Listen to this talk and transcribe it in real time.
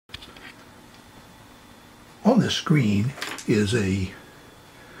On the screen is a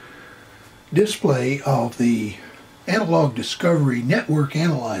display of the Analog Discovery Network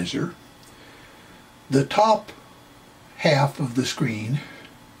Analyzer. The top half of the screen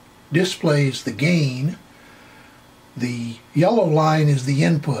displays the gain. The yellow line is the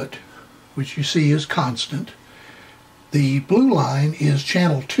input, which you see is constant. The blue line is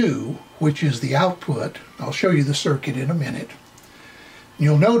channel 2, which is the output. I'll show you the circuit in a minute.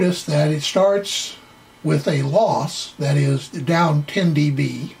 You'll notice that it starts with a loss that is down 10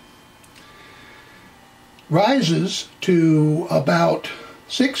 dB, rises to about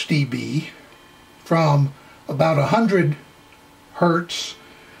 6 dB from about 100 hertz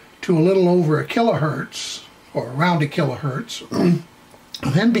to a little over a kilohertz, or around a kilohertz, and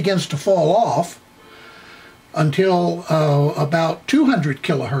then begins to fall off until about 200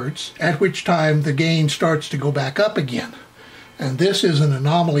 kilohertz, at which time the gain starts to go back up again. And this is an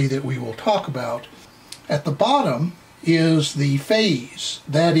anomaly that we will talk about. At the bottom is the phase,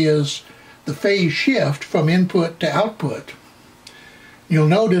 that is the phase shift from input to output. You'll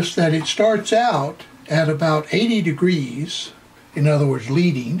notice that it starts out at about 80 degrees, in other words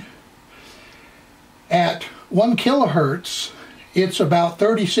leading. At 1 kilohertz, it's about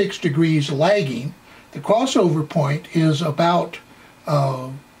 36 degrees lagging. The crossover point is about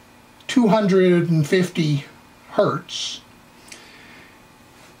 250 hertz.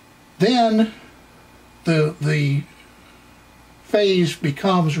 Then the phase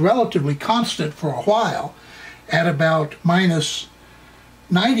becomes relatively constant for a while at about minus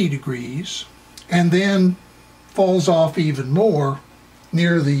 90 degrees, and then falls off even more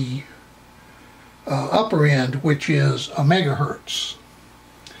near the upper end, which is a megahertz.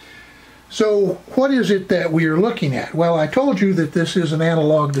 So what is it that we are looking at? Well, I told you that this is an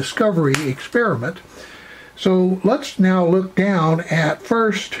analog discovery experiment. So let's now look down at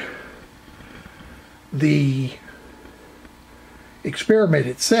first the experiment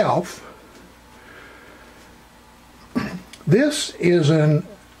itself. This is an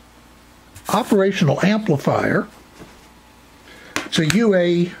operational amplifier. It's a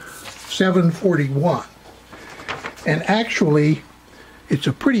UA741, and actually it's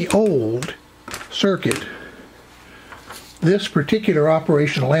a pretty old circuit. This particular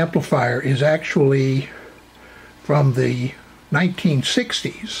operational amplifier is actually from the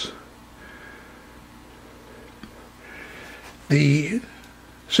 1960s. The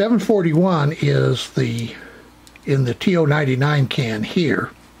 741 is in the TO99 can here,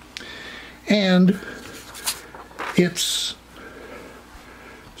 and its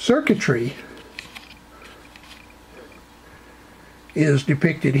circuitry is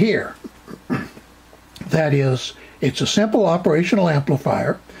depicted here. That is, it's a simple operational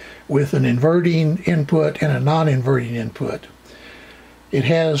amplifier with an inverting input and a non-inverting input. It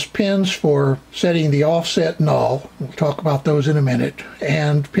has pins for setting the offset null, we'll talk about those in a minute,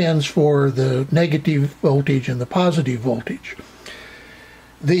 and pins for the negative voltage and the positive voltage.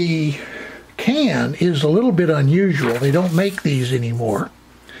 The can is a little bit unusual. They don't make these anymore.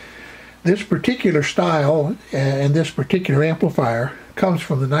 This particular style and this particular amplifier comes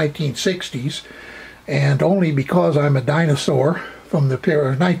from the 1960s, and only because I'm a dinosaur from the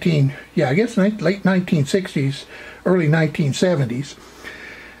period late 1960s, early 1970s.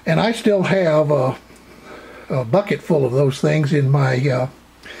 And I still have a bucket full of those things in my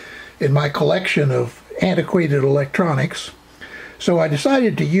collection of antiquated electronics. So I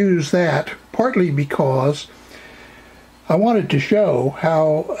decided to use that partly because I wanted to show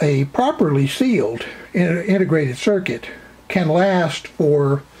how a properly sealed integrated circuit can last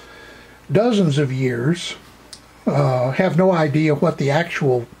for dozens of years. Have no idea what the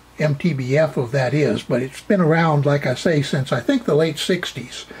actual MTBF of that is, but it's been around, like I say, since I think the late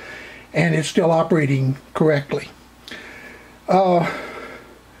 60s, and it's still operating correctly.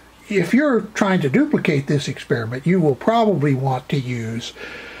 If you're trying to duplicate this experiment, you will probably want to use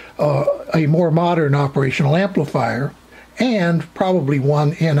a more modern operational amplifier, and probably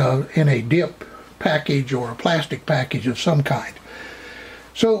one in a dip package or a plastic package of some kind.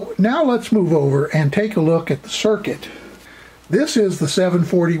 So now let's move over and take a look at the circuit. This is the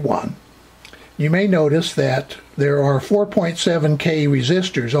 741. You may notice that there are 4.7K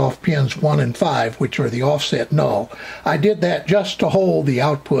resistors off pins 1 and 5, which are the offset null. I did that just to hold the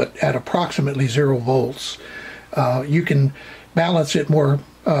output at approximately 0 volts. You can balance it more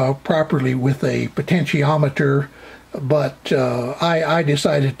properly with a potentiometer, but I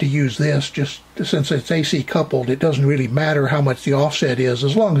decided to use this just since it's AC coupled. It doesn't really matter how much the offset is,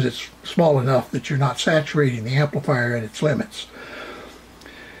 as long as it's small enough that you're not saturating the amplifier at its limits.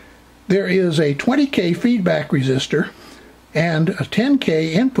 There is a 20K feedback resistor and a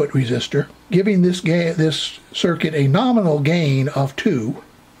 10K input resistor, giving this circuit a nominal gain of 2.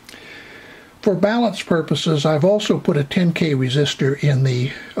 For balance purposes, I've also put a 10K resistor in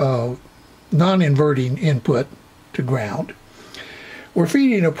the non-inverting input to ground. We're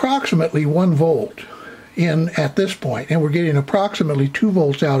feeding approximately 1 volt in at this point, and we're getting approximately 2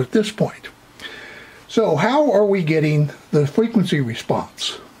 volts out at this point. So how are we getting the frequency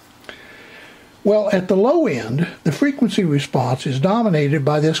response? Well, at the low end, the frequency response is dominated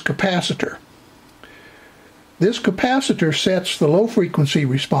by this capacitor. This capacitor sets the low frequency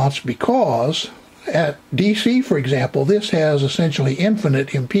response because at DC, for example, this has essentially infinite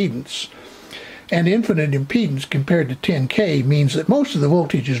impedance. And infinite impedance compared to 10K means that most of the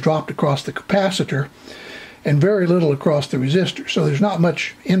voltage is dropped across the capacitor and very little across the resistor, so there's not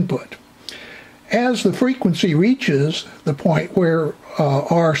much input. As the frequency reaches the point where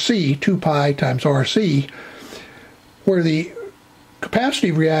RC, 2 pi times RC, where the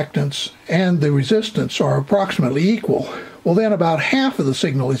capacitive reactance and the resistance are approximately equal, well then about half of the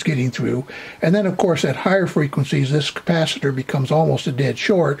signal is getting through, and then of course at higher frequencies this capacitor becomes almost a dead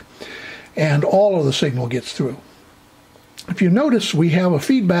short and all of the signal gets through. If you notice, we have a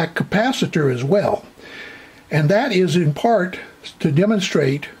feedback capacitor as well, and that is in part to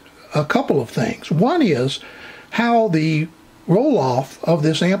demonstrate a couple of things. One is how the roll-off of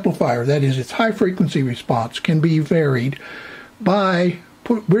this amplifier, that is its high frequency response, can be varied by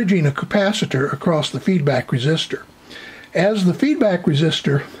bridging a capacitor across the feedback resistor. As the feedback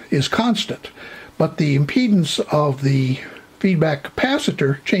resistor is constant, but the impedance of the feedback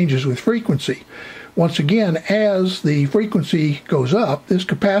capacitor changes with frequency. Once again, as the frequency goes up, this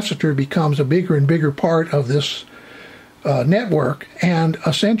capacitor becomes a bigger and bigger part of this network and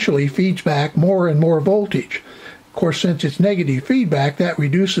essentially feeds back more and more voltage. Of course, since it's negative feedback, that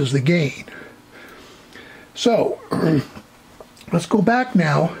reduces the gain. So, let's go back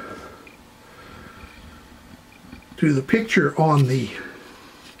now to the picture on the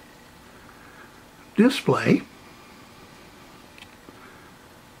display.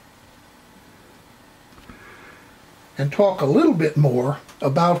 And talk a little bit more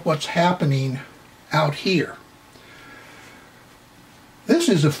about what's happening out here. This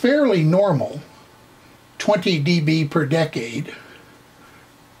is a fairly normal 20 dB per decade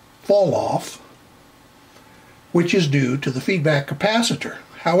fall off, which is due to the feedback capacitor.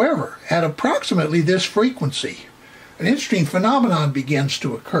 However, at approximately this frequency, an interesting phenomenon begins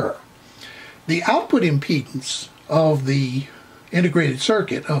to occur. The output impedance of the integrated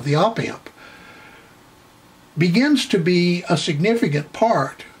circuit, of the op-amp, begins to be a significant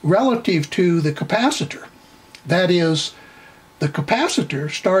part relative to the capacitor. That is, the capacitor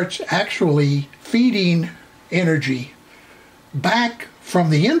starts actually feeding energy back from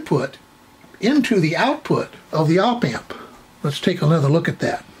the input into the output of the op-amp. Let's take another look at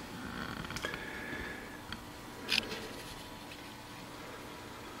that.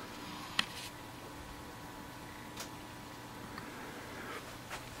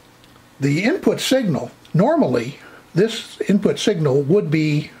 The input signal, normally this input signal would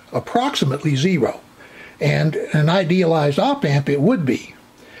be approximately 0, and an idealized op-amp it would be.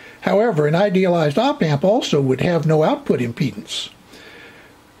 However, an idealized op-amp also would have no output impedance.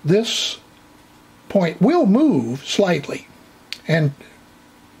 This point will move slightly, and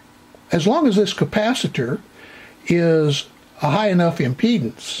as long as this capacitor is a high enough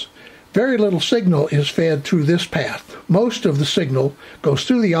impedance, very little signal is fed through this path. Most of the signal goes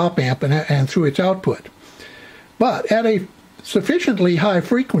through the op-amp and through its output. But at a sufficiently high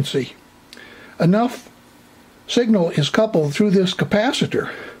frequency, enough signal is coupled through this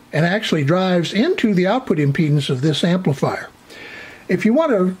capacitor and actually drives into the output impedance of this amplifier. If you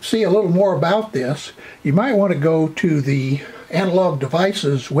want to see a little more about this, you might want to go to the Analog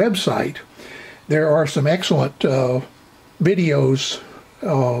Devices website. There are some excellent videos,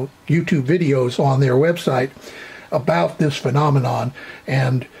 YouTube videos on their website about this phenomenon,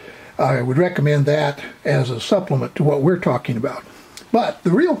 and I would recommend that as a supplement to what we're talking about. But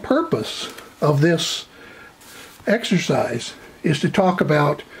the real purpose of this exercise is to talk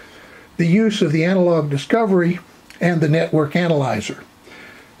about the use of the analog discovery and the network analyzer.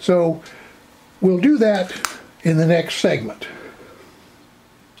 So we'll do that in the next segment.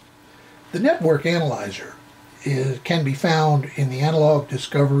 The network analyzer can be found in the Analog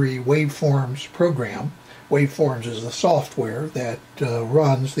Discovery Waveforms program. Waveforms is the software that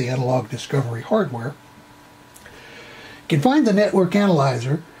runs the Analog Discovery hardware. You can find the network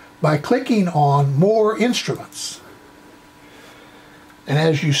analyzer by clicking on More Instruments. And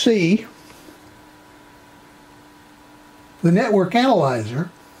as you see, the network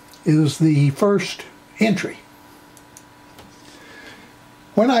analyzer is the first entry.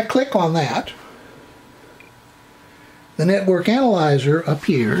 When I click on that, the network analyzer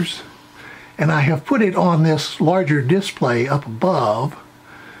appears, and I have put it on this larger display up above.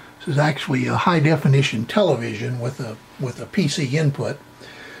 This is actually a high definition television with a PC input.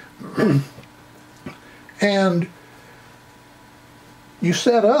 And you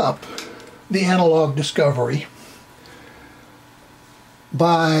set up the analog discovery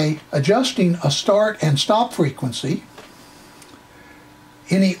by adjusting a start and stop frequency,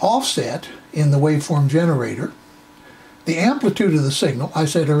 any offset in the waveform generator, the amplitude of the signal. I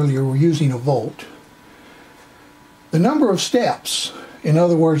said earlier we're using a volt. The number of steps, in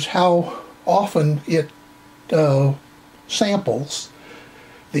other words, how often it samples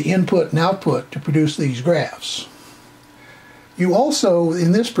the input and output to produce these graphs. You also,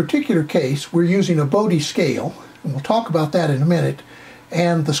 in this particular case, we're using a Bode scale, and we'll talk about that in a minute,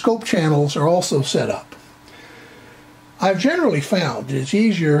 and the scope channels are also set up. I've generally found that it's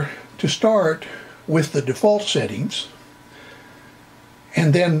easier to start with the default settings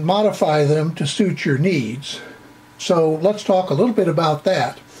and then modify them to suit your needs. So let's talk a little bit about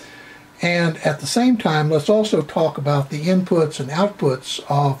that. And at the same time, let's also talk about the inputs and outputs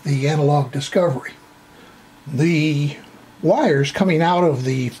of the analog discovery. The wires coming out of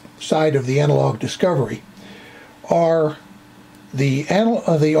the side of the analog discovery are the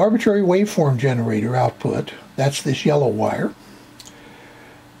arbitrary waveform generator output. That's this yellow wire.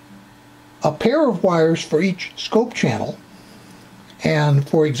 A pair of wires for each scope channel. And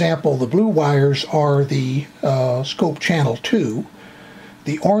for example, the blue wires are the scope channel 2.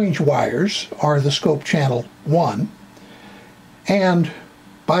 The orange wires are the scope channel 1. And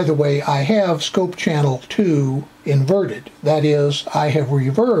by the way, I have scope channel 2 inverted. That is, I have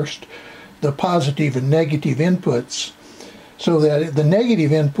reversed the positive and negative inputs so that the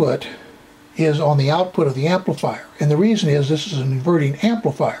negative input is on the output of the amplifier. And the reason is this is an inverting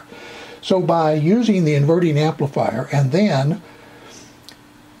amplifier. So by using the inverting amplifier and then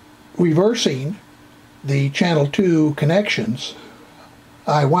reversing the channel 2 connections,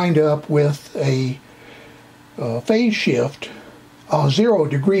 I wind up with a phase shift of 0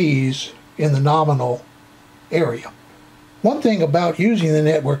 degrees in the nominal area. One thing about using the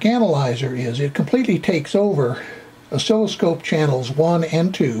network analyzer is it completely takes over oscilloscope channels 1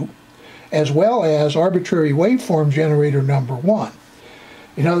 and 2, as well as arbitrary waveform generator number 1.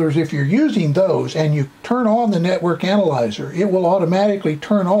 In other words, if you're using those and you turn on the network analyzer, it will automatically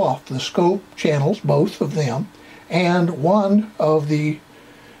turn off the scope channels, both of them, and one of the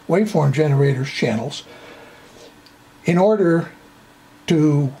waveform generator's channels in order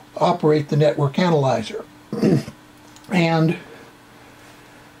to operate the network analyzer. And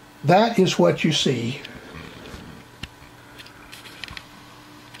that is what you see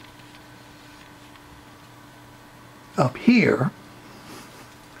up here.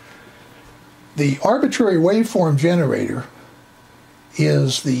 The arbitrary waveform generator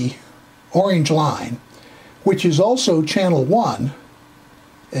is the orange line, which is also channel 1,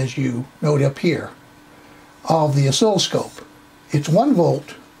 as you note up here, of the oscilloscope. It's 1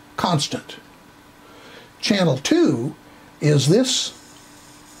 volt constant. Channel 2 is this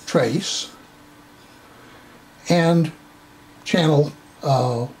trace, and channel,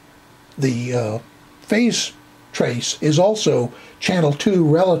 the phase trace is also channel 2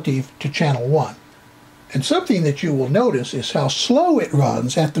 relative to channel 1. And something that you will notice is how slow it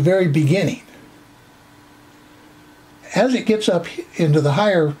runs at the very beginning. As it gets up into the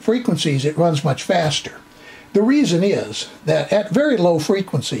higher frequencies, it runs much faster. The reason is that at very low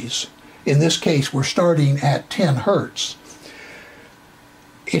frequencies, in this case we're starting at 10 hertz,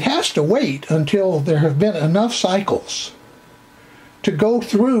 it has to wait until there have been enough cycles to go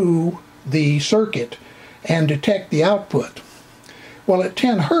through the circuit and detect the output. Well, at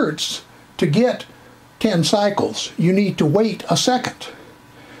 10 hertz, to get 10 cycles, you need to wait a second.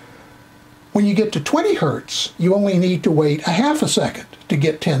 When you get to 20 hertz, you only need to wait a half a second to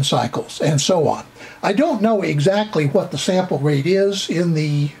get 10 cycles, and so on. I don't know exactly what the sample rate is in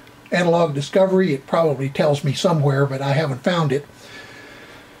the analog discovery. It probably tells me somewhere, but I haven't found it.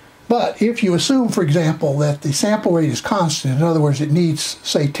 But if you assume, for example, that the sample rate is constant, in other words, it needs,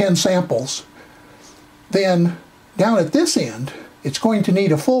 say, 10 samples, then down at this end, it's going to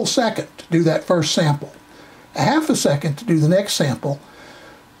need a full second to do that first sample, a half a second to do the next sample,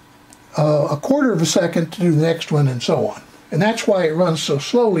 a quarter of a second to do the next one, and so on. And that's why it runs so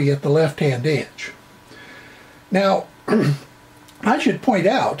slowly at the left-hand edge. Now, I should point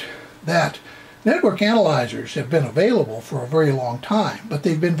out that network analyzers have been available for a very long time, but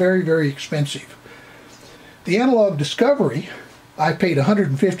they've been very, very expensive. The analog discovery, I paid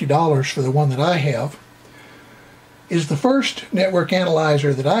 $150 for the one that I have. is the first network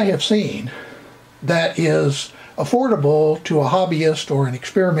analyzer that I have seen that is affordable to a hobbyist or an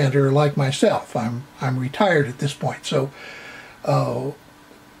experimenter like myself. I'm retired at this point, so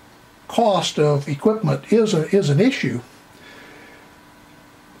cost of equipment is an issue.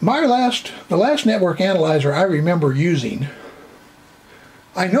 The last network analyzer I remember using,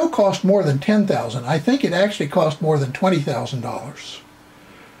 I know cost more than $10,000. I think it actually cost more than $20,000.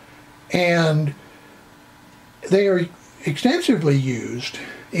 And they are extensively used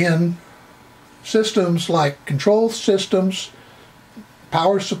in systems like control systems,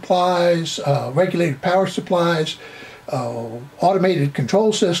 power supplies, regulated power supplies, automated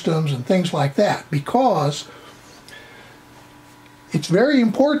control systems, and things like that, because it's very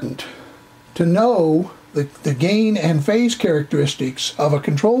important to know the gain and phase characteristics of a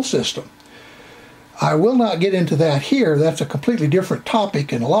control system. I will not get into that here. That's a completely different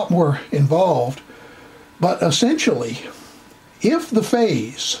topic and a lot more involved. But essentially, if the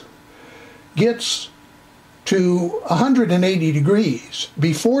phase gets to 180 degrees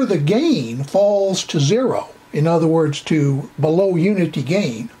before the gain falls to zero, in other words, to below unity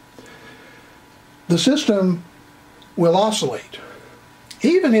gain, the system will oscillate.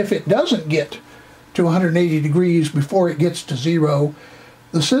 Even if it doesn't get to 180 degrees before it gets to zero,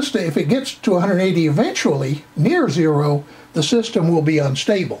 the system, if it gets to 180 eventually, near zero, the system will be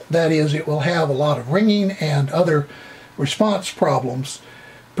unstable. That is, it will have a lot of ringing and other response problems,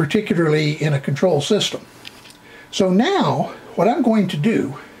 particularly in a control system. So now, what I'm going to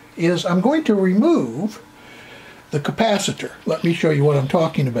do is I'm going to remove the capacitor. Let me show you what I'm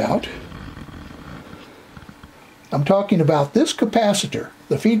talking about. I'm talking about this capacitor,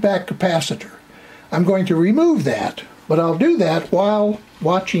 the feedback capacitor. I'm going to remove that, but I'll do that while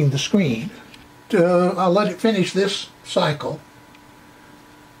watching the screen. I'll let it finish this cycle.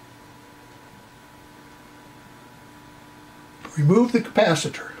 Remove the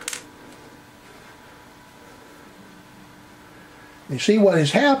capacitor. You see what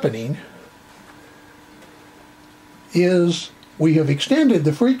is happening is we have extended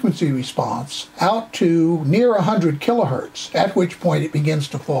the frequency response out to near 100 kilohertz, at which point it begins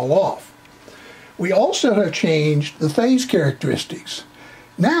to fall off. We also have changed the phase characteristics.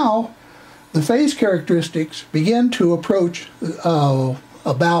 Now, the phase characteristics begin to approach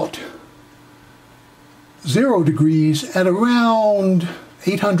about 0 degrees at around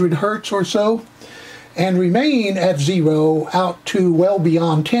 800 hertz or so, and remain at 0 out to well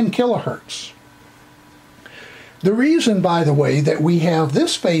beyond 10 kilohertz. The reason, by the way, that we have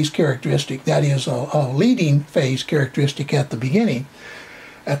this phase characteristic, that is a leading phase characteristic at the beginning,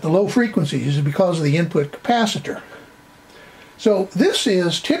 at the low frequencies, is because of the input capacitor. So this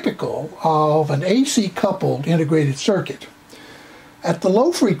is typical of an AC coupled integrated circuit. At the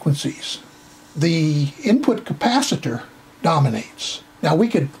low frequencies, the input capacitor dominates. Now we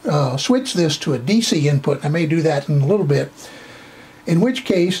could switch this to a DC input. I may do that in a little bit, in which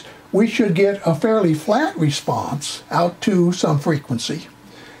case we should get a fairly flat response out to some frequency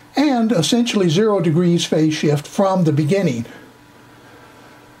and essentially 0 degrees phase shift from the beginning.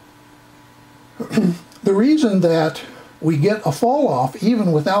 The reason that we get a fall off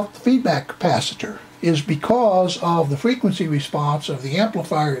even without the feedback capacitor is because of the frequency response of the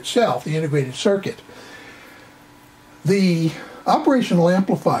amplifier itself, the integrated circuit. The operational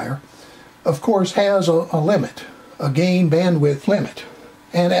amplifier, of course, has a limit, a gain bandwidth limit.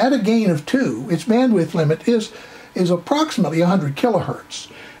 And at a gain of 2, its bandwidth limit is approximately 100 kilohertz.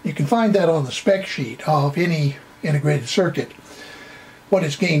 You can find that on the spec sheet of any integrated circuit, what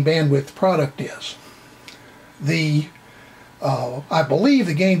its gain bandwidth product is. I believe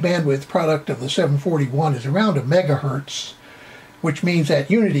the gain bandwidth product of the 741 is around a megahertz, which means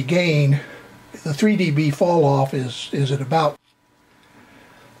that unity gain, the 3 dB fall off is at about.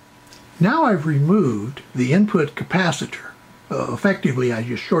 Now I've removed the input capacitor. Effectively, I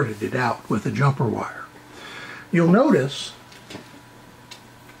just shorted it out with a jumper wire. You'll notice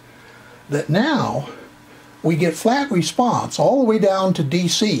that now we get flat response all the way down to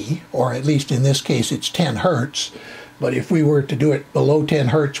DC, or at least in this case it's 10 hertz, but if we were to do it below 10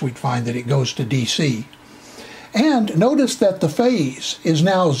 hertz, we'd find that it goes to DC. And notice that the phase is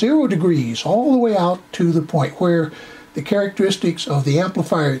now 0 degrees all the way out to the point where the characteristics of the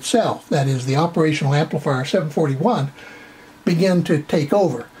amplifier itself, that is the operational amplifier 741, begin to take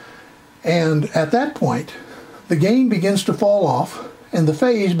over. And at that point, the gain begins to fall off and the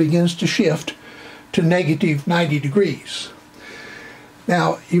phase begins to shift to negative 90 degrees.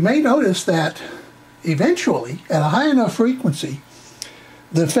 Now, you may notice that eventually, at a high enough frequency,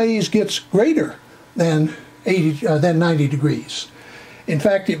 the phase gets greater than 90 degrees. In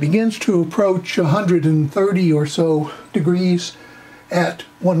fact, it begins to approach 130 or so degrees at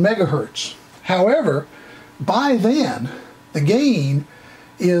 1 megahertz. However, by then, the gain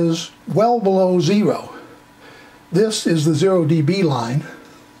is well below zero. This is the 0 dB line.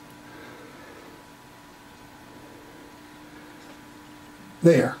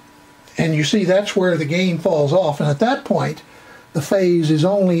 There. And you see that's where the gain falls off. And at that point, the phase is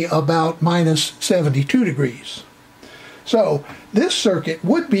only about minus 72 degrees. So this circuit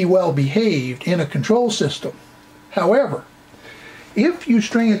would be well behaved in a control system. However, if you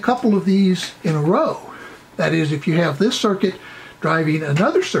string a couple of these in a row, that is, if you have this circuit driving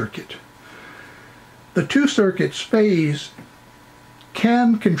another circuit, the two circuits' phase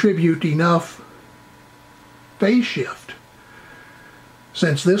can contribute enough phase shift,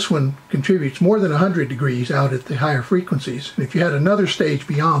 since this one contributes more than 100 degrees out at the higher frequencies. And if you had another stage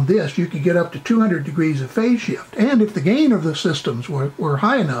beyond this, you could get up to 200 degrees of phase shift. And if the gain of the systems were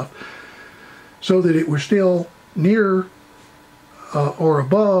high enough so that it were still near or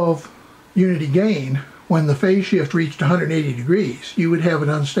above unity gain when the phase shift reached 180 degrees, you would have an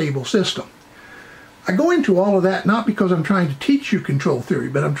unstable system. I go into all of that not because I'm trying to teach you control theory,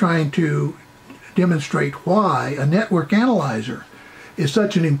 but I'm trying to demonstrate why a network analyzer is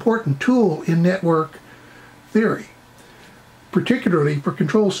such an important tool in network theory, particularly for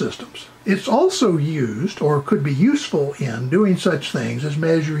control systems. It's also used, or could be useful in, doing such things as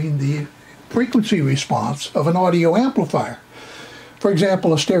measuring the frequency response of an audio amplifier. For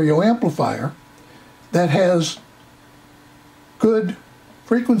example, a stereo amplifier that has good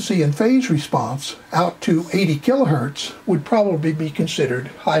frequency and phase response out to 80 kilohertz would probably be considered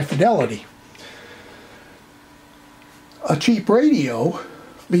high fidelity. A cheap radio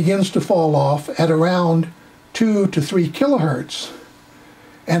begins to fall off at around 2 to 3 kilohertz,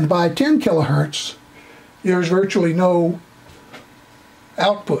 and by 10 kilohertz there's virtually no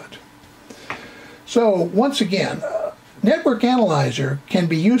output. So once again, network analyzer can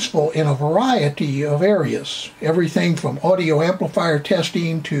be useful in a variety of areas, everything from audio amplifier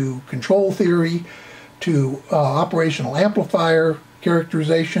testing to control theory to operational amplifier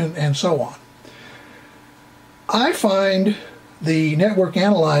characterization and so on. I find the network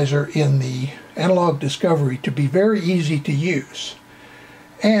analyzer in the analog discovery to be very easy to use.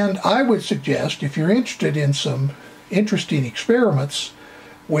 And I would suggest, if you're interested in some interesting experiments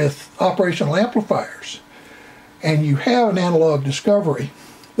with operational amplifiers, and you have an analog discovery,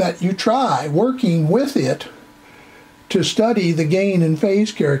 that you try working with it to study the gain and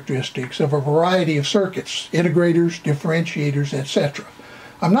phase characteristics of a variety of circuits, integrators, differentiators, etc.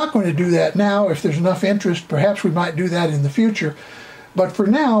 I'm not going to do that now. If there's enough interest, perhaps we might do that in the future. But for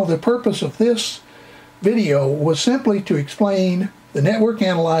now, the purpose of this video was simply to explain the network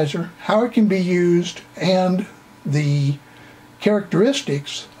analyzer, how it can be used, and the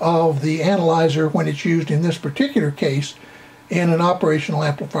characteristics of the analyzer when it's used in this particular case in an operational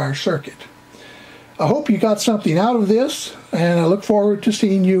amplifier circuit. I hope you got something out of this, and I look forward to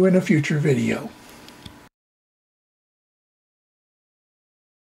seeing you in a future video.